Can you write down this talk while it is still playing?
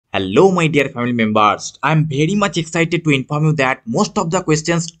Hello my dear family members, I am very much excited to inform you that most of the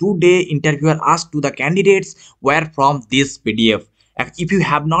questions today interviewer asked to the candidates were from this PDF. If you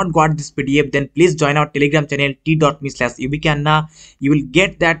have not got this PDF, then please join our telegram channel t.me/ubk. You will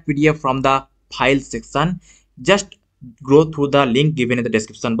get that PDF from the file section. Just go through the link given in the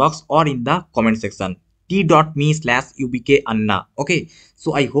description box or in the comment section t.me/ubk. Okay,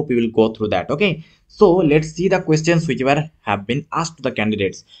 so I hope you will go through that. Okay, so let's see the questions which were have been asked to the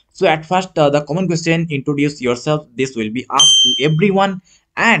candidates. So at first, the common question, introduce yourself. This will be asked to everyone.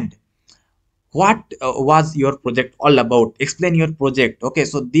 And what was your project all about? Explain your project. Okay,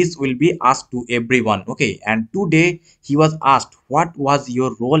 so this will be asked to everyone. Okay, and today he was asked, what was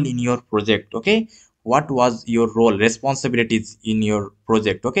your role in your project? Okay, what was your role, responsibilities in your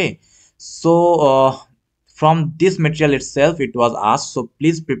project? Okay, so from this material itself it was asked, so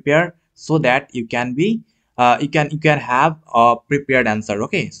please prepare so that you can be you can have a prepared answer.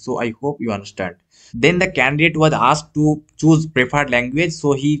 Okay, so I hope you understand. Then the candidate was asked to choose preferred language,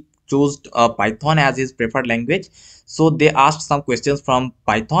 so he chose Python as his preferred language. So they asked some questions from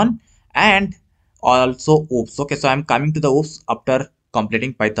Python and also OOPS. Okay, so I'm coming to the OOPS after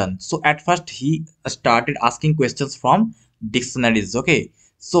completing Python. So at first he started asking questions from dictionaries. Okay,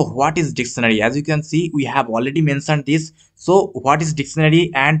 so what is dictionary? As you can see, we have already mentioned this. So what is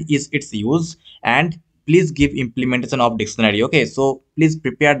dictionary and is its use, and please give implementation of dictionary. Okay, so please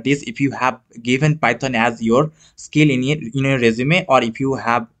prepare this if you have given Python as your skill in your resume, or if you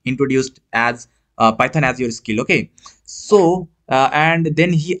have introduced as Python as your skill. Okay, so and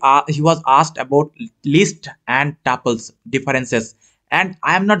then he was asked about list and tuples differences. And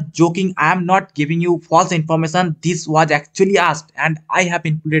I am not joking, I am not giving you false information. This was actually asked, and I have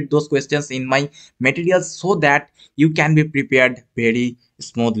included those questions in my materials so that you can be prepared very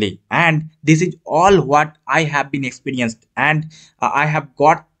smoothly. And this is all what I have been experienced, and I have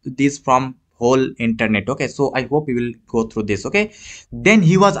got this from whole internet. Okay, so I hope you will go through this. Okay, then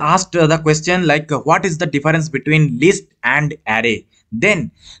he was asked the question like what is the difference between list and array.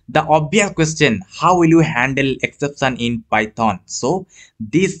 Then the obvious question, how will you handle exception in Python? So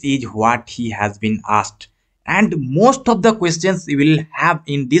this is what he has been asked, and most of the questions you will have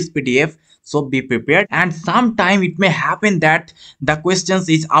in this PDF. So be prepared, and sometime it may happen that the questions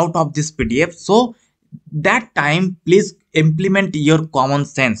is out of this PDF. So that time please implement your common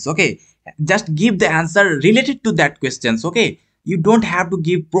sense. Okay, just give the answer related to that questions. Okay, you don't have to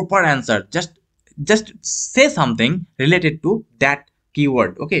give proper answer, just say something related to that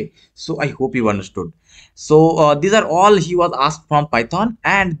keyword. Okay, so I hope you understood. So these are all he was asked from Python,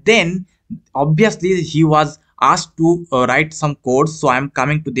 and then obviously he was asked to write some codes. So I'm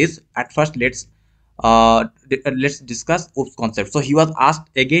coming to this. At first let's discuss OOPS concept. So he was asked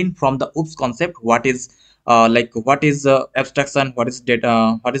again from the OOPS concept, what is what is abstraction, what is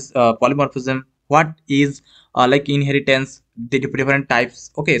data, what is polymorphism, what is like inheritance, the different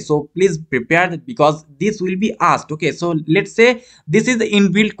types. Okay, so please prepare because this will be asked. Okay, so let's say this is the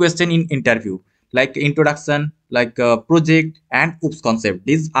inbuilt question in interview, like introduction, like project and OOPS concept.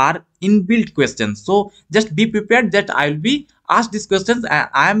 These are inbuilt questions, so just be prepared that I will be asked these questions and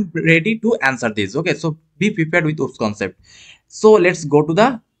I am ready to answer this. Okay, so be prepared with OOPS concept. So let's go to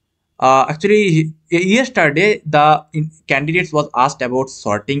the actually yesterday the candidates was asked about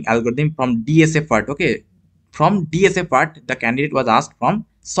sorting algorithm from DSA part. Okay, from DSA part the candidate was asked from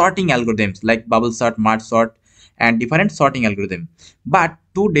sorting algorithms like bubble sort, merge sort and different sorting algorithm. But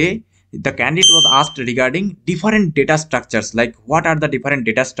today the candidate was asked regarding different data structures, like what are the different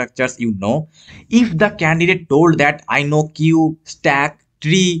data structures you know. If the candidate told that I know queue, stack,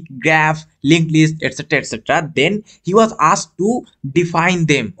 tree, graph, linked list, etc, etc, then he was asked to define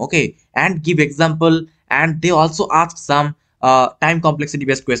them. Okay, and give example, and they also asked some time complexity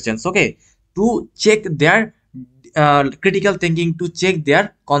based questions. Okay, to check their critical thinking, to check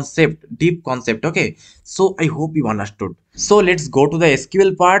their concept, deep concept. Okay, so I hope you understood. So let's go to the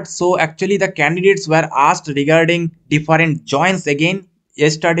SQL part. So actually the candidates were asked regarding different joins. Again,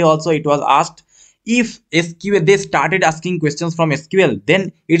 yesterday also it was asked. If SQL, they started asking questions from SQL,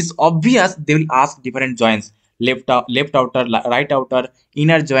 then it's obvious they will ask different joins, left outer, right outer,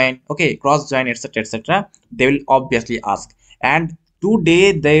 inner join, okay, cross join, etc, etc. They will obviously ask. And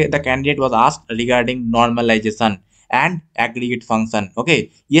today the candidate was asked regarding normalization and aggregate function.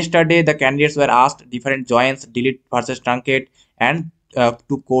 Okay, yesterday the candidates were asked different joins, delete versus truncate, and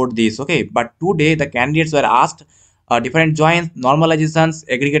to code this. Okay, but today the candidates were asked different joins, normalizations,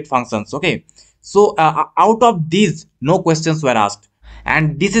 aggregate functions. Okay, so out of these no questions were asked,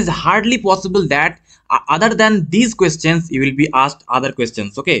 and this is hardly possible that other than these questions you will be asked other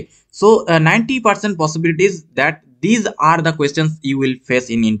questions. Okay, so 90% possibilities that these are the questions you will face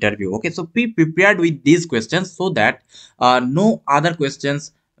in interview. Okay, so be prepared with these questions so that no other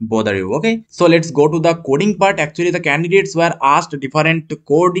questions bother you. Okay, so let's go to the coding part. Actually, the candidates were asked different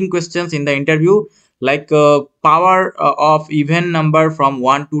coding questions in the interview, like power of even number from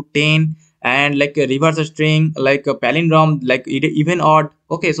 1 to 10, and like a reverse string, like a palindrome, like even odd.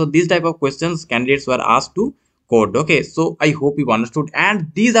 Okay, so these type of questions candidates were asked to code. Okay, so I hope you understood,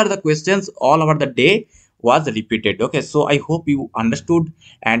 and these are the questions all over the day was repeated. Okay, so I hope you understood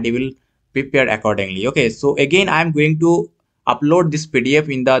and you will prepare accordingly. Okay, so again I'm going to upload this PDF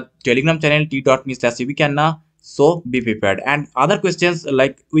in the Telegram channel t.me/ubkanna. So be prepared. And other questions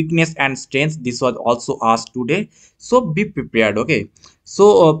like weakness and strengths, this was also asked today. So be prepared. Okay,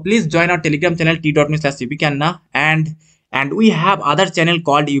 so please join our Telegram channel t.me/ubkanna, and we have other channel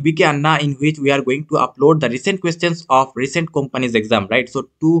called UBK Anna, in which we are going to upload the recent questions of recent companies exam, right? So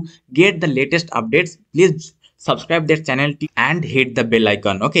to get the latest updates, please subscribe that channel and hit the bell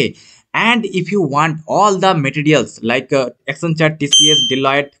icon. Okay, and if you want all the materials like Accenture, TCS,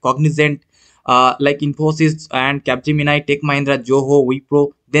 Deloitte, Cognizant, like Infosys and Capgemini, Tech Mahindra, Joho,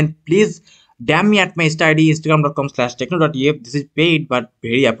 Wipro, then please DM me at my Insta ID, instagram.com/techno.ef. This is paid but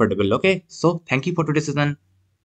very affordable. Okay, so thank you for today's session.